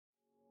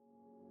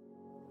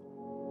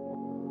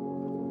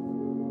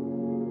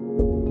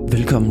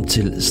Velkommen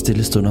til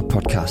Stillestunder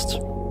podcast.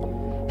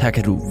 Her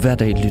kan du hver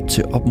dag lytte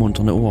til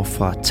opmuntrende ord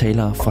fra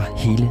talere fra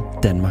hele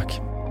Danmark.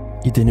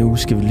 I denne uge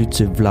skal vi lytte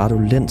til Vlado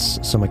Lentz,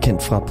 som er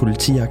kendt fra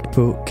Politijagt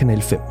på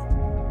Kanal 5.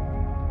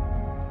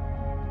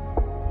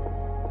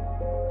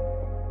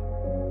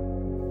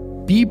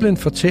 Bibelen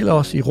fortæller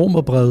os i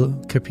Romerbrevet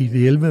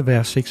kapitel 11,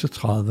 vers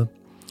 36.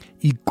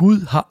 I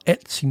Gud har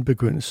alt sin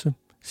begyndelse,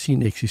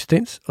 sin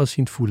eksistens og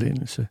sin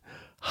fuldendelse.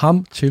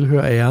 Ham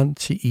tilhører æren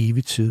til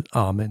evig tid.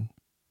 Amen.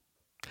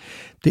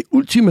 Det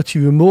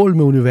ultimative mål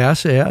med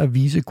universet er at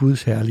vise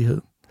Guds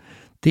herlighed.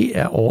 Det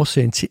er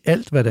årsagen til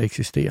alt, hvad der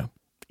eksisterer,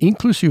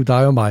 inklusiv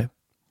dig og mig.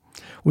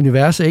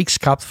 Universet er ikke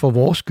skabt for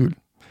vores skyld.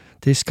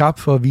 Det er skabt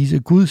for at vise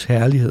Guds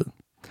herlighed,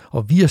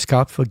 og vi er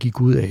skabt for at give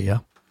Gud ære.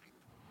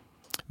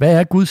 Hvad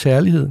er Guds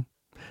herlighed?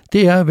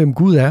 Det er, hvem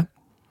Gud er,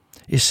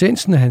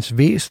 essensen af hans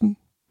væsen,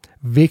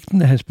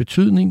 vægten af hans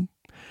betydning,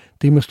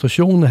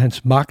 demonstrationen af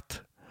hans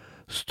magt,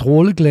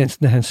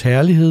 stråleglansen af hans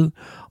herlighed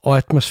og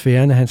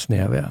atmosfæren af hans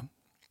nærvær.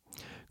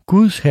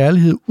 Guds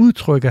herlighed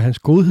udtrykker hans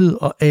godhed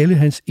og alle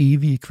hans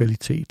evige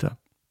kvaliteter.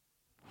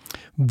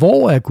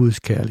 Hvor er Guds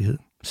kærlighed?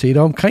 Se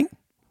dig omkring.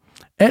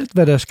 Alt,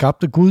 hvad der er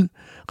skabt af Gud,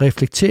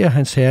 reflekterer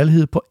hans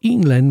herlighed på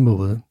en eller anden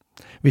måde.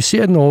 Vi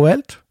ser den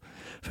overalt,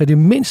 fra det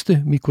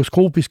mindste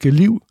mikroskopiske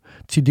liv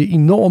til det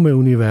enorme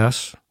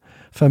univers.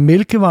 Fra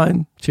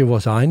Mælkevejen til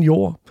vores egen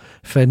jord,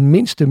 fra den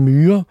mindste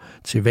myre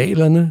til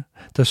hvalerne,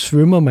 der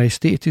svømmer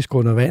majestætisk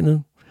under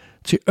vandet,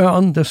 til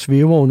ørnen, der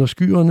svæver under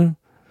skyerne,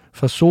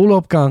 fra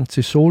solopgang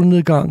til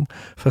solnedgang,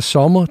 fra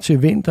sommer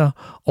til vinter,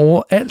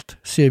 overalt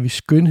ser vi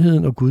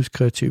skønheden og Guds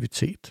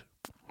kreativitet.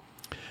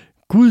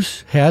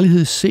 Guds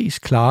herlighed ses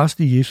klarest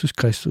i Jesus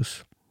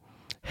Kristus.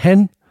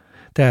 Han,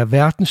 der er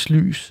verdens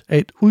lys, er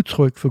et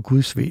udtryk for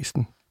Guds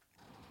væsen.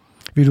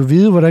 Vil du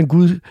vide, hvordan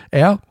Gud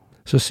er,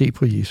 så se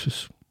på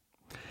Jesus.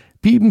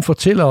 Bibelen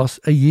fortæller os,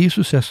 at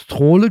Jesus er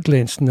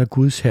stråleglansen af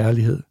Guds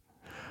herlighed,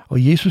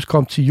 og Jesus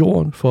kom til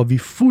jorden, for at vi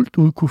fuldt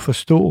ud kunne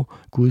forstå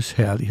Guds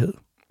herlighed.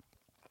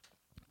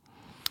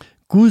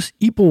 Guds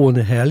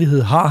iboende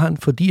herlighed har han,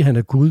 fordi han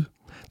er Gud.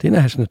 Den er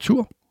hans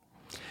natur.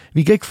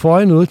 Vi kan ikke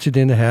føje noget til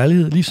denne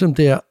herlighed, ligesom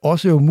det er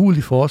også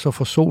umuligt for os at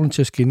få solen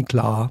til at skinne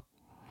klarere.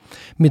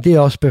 Men det er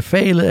også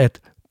befalet at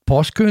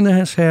påskønne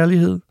hans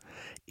herlighed,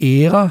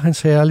 ære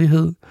hans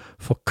herlighed,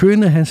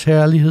 forkynde hans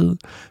herlighed,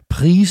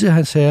 prise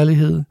hans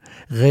herlighed,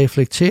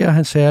 reflektere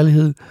hans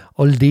herlighed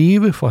og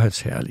leve for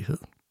hans herlighed.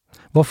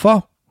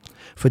 Hvorfor?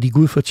 Fordi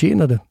Gud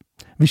fortjener det.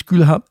 Vi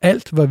skylder ham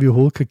alt, hvad vi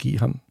overhovedet kan give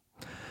ham.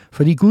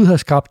 Fordi Gud har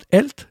skabt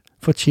alt,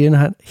 fortjener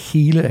han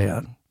hele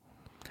æren.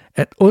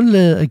 At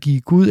undlade at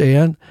give Gud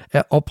æren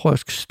er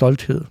oprørsk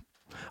stolthed,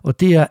 og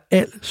det er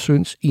al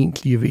synds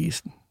egentlige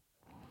væsen.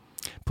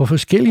 På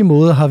forskellige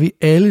måder har vi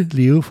alle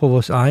levet for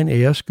vores egen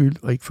æres skyld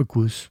og ikke for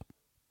Guds.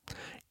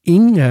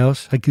 Ingen af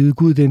os har givet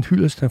Gud den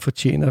hyldest, han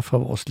fortjener fra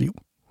vores liv.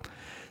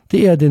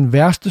 Det er den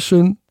værste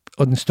synd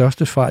og den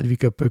største fejl, vi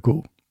kan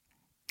begå.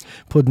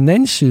 På den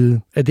anden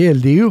side er det at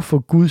leve for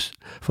Guds,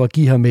 for at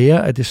give ham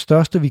ære, er det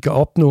største, vi kan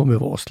opnå med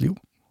vores liv.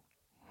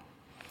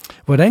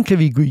 Hvordan kan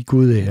vi give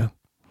Gud ære?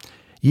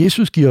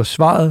 Jesus giver os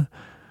svaret,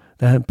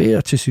 da han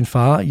beder til sin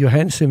far i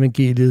Johannes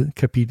evangeliet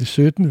kapitel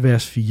 17,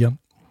 vers 4.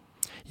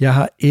 Jeg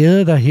har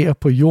æret dig her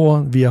på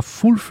jorden ved at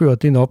fuldføre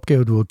den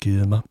opgave, du har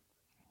givet mig.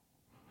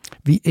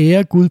 Vi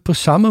ærer Gud på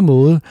samme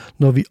måde,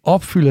 når vi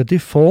opfylder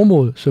det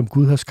formål, som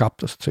Gud har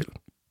skabt os til.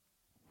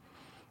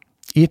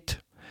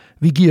 1.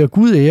 Vi giver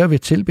Gud ære ved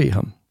at tilbede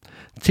ham.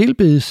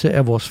 Tilbedelse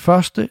er vores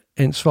første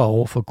ansvar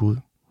over for Gud.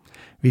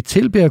 Vi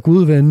tilbeder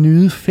Gud ved at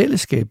nyde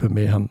fællesskabet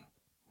med ham.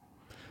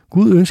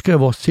 Gud ønsker, at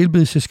vores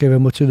tilbedelse skal være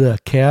motiveret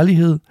af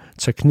kærlighed,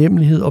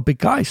 taknemmelighed og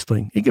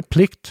begejstring, ikke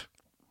pligt.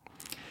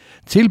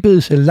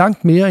 Tilbedelse er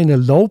langt mere end at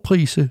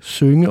lovprise,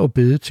 synge og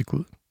bede til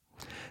Gud.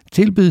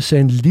 Tilbedelse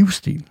er en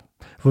livsstil,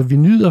 hvor vi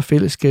nyder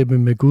fællesskabet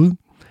med Gud,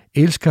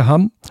 elsker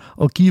ham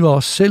og giver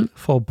os selv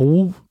for at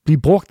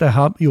blive brugt af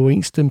ham i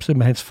overensstemmelse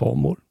med hans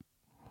formål.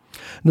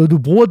 Når du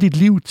bruger dit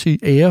liv til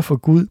ære for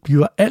Gud,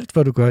 bliver alt,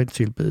 hvad du gør, en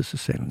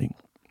tilbedelseshandling.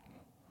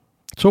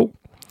 2.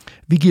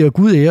 Vi giver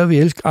Gud ære ved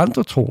at elske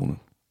andre troende.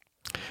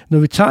 Når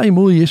vi tager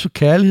imod Jesu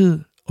kærlighed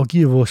og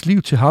giver vores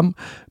liv til ham,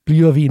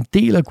 bliver vi en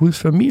del af Guds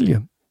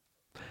familie.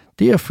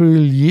 Det at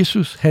følge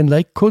Jesus handler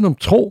ikke kun om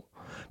tro,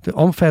 det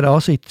omfatter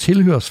også et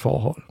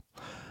tilhørsforhold.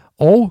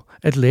 Og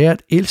at lære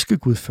at elske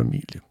Guds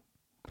familie.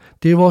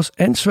 Det er vores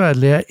ansvar at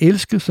lære at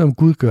elske, som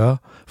Gud gør,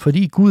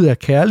 fordi Gud er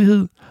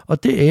kærlighed,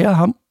 og det ærer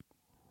ham.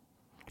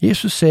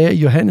 Jesus sagde i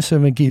Johannes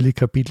evangeliet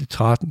kapitel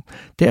 13,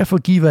 derfor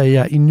giver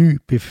jeg en ny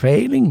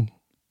befaling.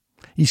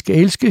 I skal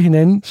elske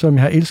hinanden, som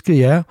jeg har elsket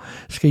jer,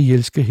 skal I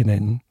elske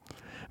hinanden.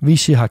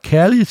 Hvis I har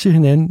kærlighed til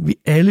hinanden, vil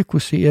alle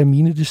kunne se af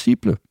mine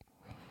disciple.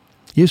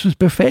 Jesus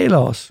befaler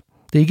os,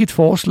 det er ikke et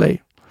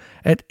forslag,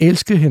 at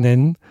elske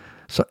hinanden,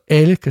 så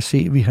alle kan se,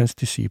 at vi er hans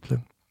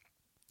disciple.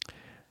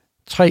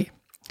 3.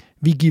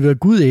 Vi giver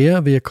Gud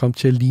ære ved at komme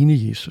til at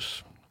ligne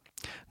Jesus.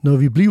 Når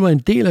vi bliver en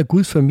del af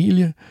Guds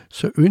familie,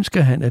 så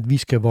ønsker han, at vi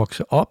skal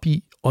vokse op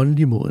i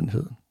åndelig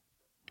modenhed.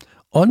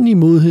 Åndelig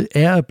modenhed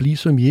er at blive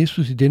som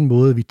Jesus i den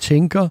måde, vi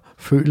tænker,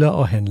 føler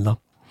og handler.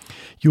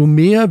 Jo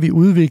mere vi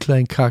udvikler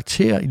en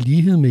karakter i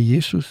lighed med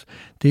Jesus,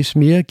 des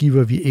mere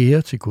giver vi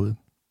ære til Gud.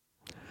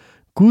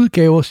 Gud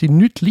gav os et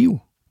nyt liv,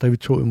 da vi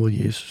tog imod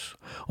Jesus.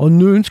 Og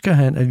nu ønsker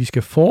han, at vi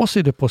skal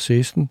fortsætte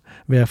processen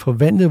ved at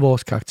forvandle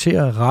vores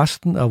karakter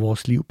resten af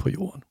vores liv på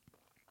jorden.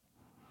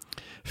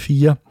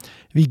 4.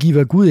 Vi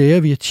giver Gud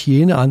ære ved at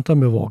tjene andre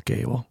med vores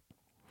gaver.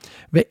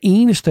 Hver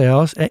eneste af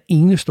os er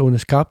enestående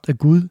skabt af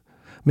Gud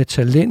med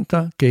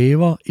talenter,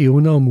 gaver,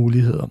 evner og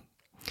muligheder.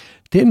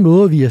 Den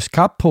måde, vi er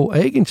skabt på, er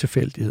ikke en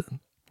tilfældighed.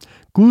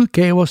 Gud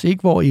gav os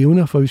ikke vores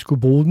evner, for vi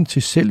skulle bruge dem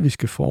til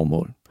selviske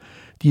formål.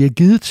 De er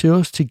givet til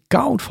os til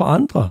gavn for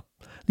andre,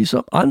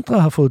 ligesom andre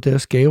har fået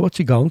deres gaver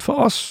til gavn for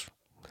os.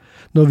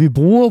 Når vi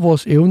bruger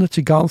vores evner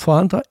til gavn for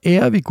andre,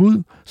 ærer vi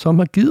Gud, som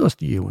har givet os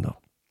de evner.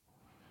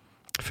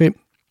 5.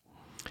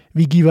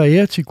 Vi giver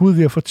ære til Gud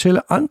ved at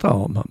fortælle andre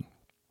om ham.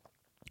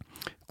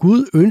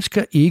 Gud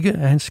ønsker ikke,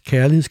 at hans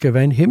kærlighed skal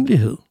være en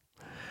hemmelighed.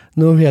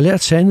 Når vi har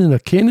lært sandheden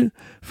at kende,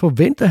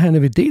 forventer han,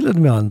 at vi deler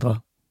det med andre.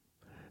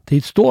 Det er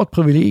et stort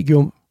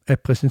privilegium at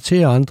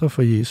præsentere andre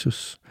for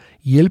Jesus,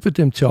 hjælpe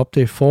dem til at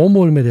opdage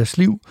formål med deres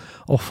liv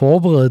og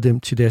forberede dem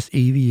til deres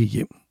evige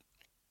hjem.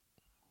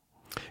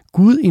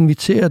 Gud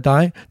inviterer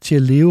dig til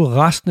at leve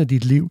resten af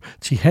dit liv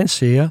til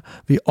hans ære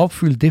ved at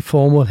opfylde det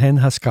formål, han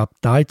har skabt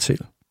dig til.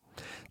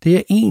 Det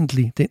er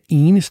egentlig den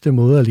eneste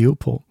måde at leve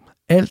på.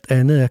 Alt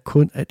andet er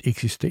kun at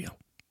eksistere.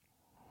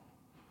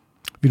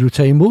 Vil du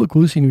tage imod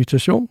Guds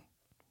invitation?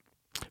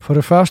 For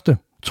det første,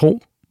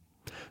 tro.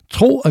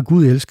 Tro, at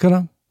Gud elsker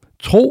dig.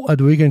 Tro, at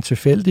du ikke er en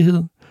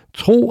tilfældighed.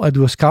 Tro, at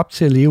du er skabt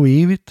til at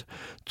leve evigt.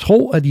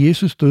 Tro, at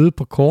Jesus døde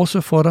på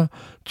korset for dig.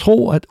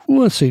 Tro, at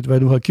uanset hvad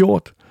du har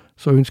gjort,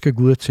 så ønsker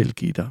Gud at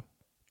tilgive dig.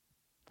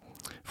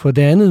 For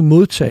det andet,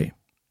 modtag.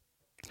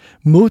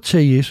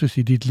 Modtag Jesus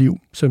i dit liv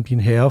som din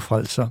herre og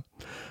frelser.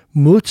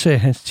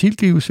 Modtag hans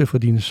tilgivelse for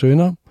dine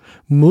synder.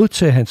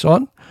 Modtag hans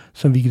ånd,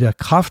 som vil give dig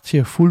kraft til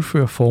at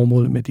fuldføre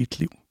formålet med dit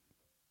liv.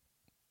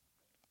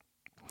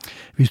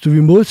 Hvis du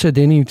vil modtage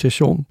denne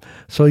invitation,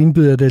 så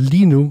indbyder jeg dig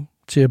lige nu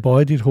til at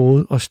bøje dit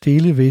hoved og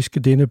stille væske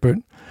denne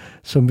bøn,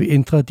 som vil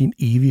ændre din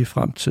evige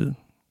fremtid.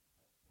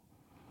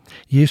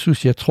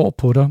 Jesus, jeg tror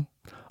på dig,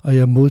 og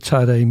jeg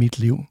modtager dig i mit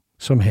liv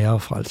som herre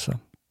og frelser.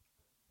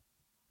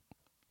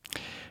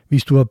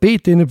 Hvis du har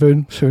bedt denne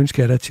bøn, så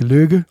ønsker jeg dig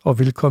tillykke og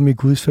velkommen i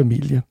Guds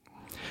familie.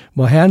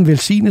 Må Herren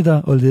velsigne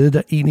dig og lede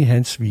dig ind i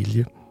hans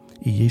vilje.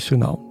 I Jesu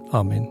navn.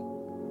 Amen.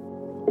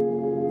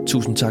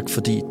 Tusind tak,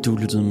 fordi du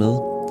lyttede med.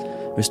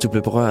 Hvis du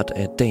blev berørt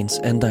af dagens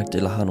andagt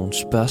eller har nogle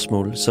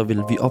spørgsmål, så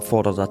vil vi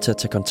opfordre dig til at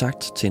tage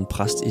kontakt til en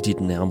præst i dit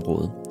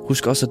nærområde.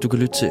 Husk også, at du kan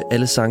lytte til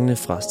alle sangene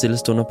fra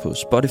Stillestunder på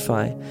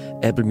Spotify,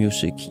 Apple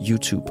Music,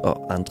 YouTube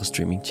og andre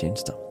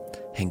streamingtjenester.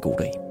 Ha' en god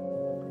dag.